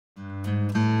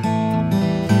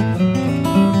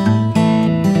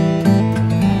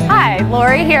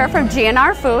Lori here from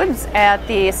GNR Foods at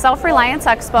the Self-Reliance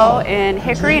Expo in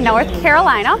Hickory, North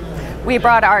Carolina. We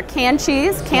brought our canned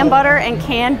cheese, canned butter, and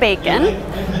canned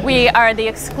bacon. We are the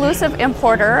exclusive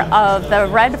importer of the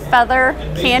red feather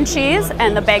canned cheese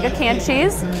and the bag of canned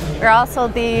cheese. We're also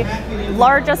the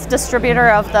largest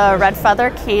distributor of the red feather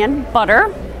canned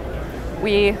butter.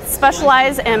 We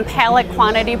specialize in pallet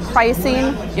quantity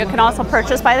pricing. You can also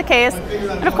purchase by the case.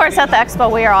 And of course at the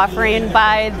Expo we are offering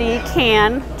by the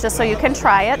can, just so you can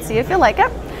try it, see if you like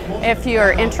it. If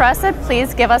you're interested,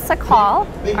 please give us a call.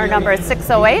 Our number is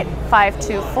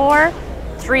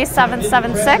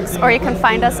 608-524-3776, or you can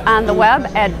find us on the web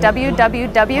at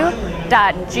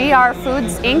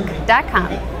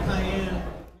www.grfoodsinc.com.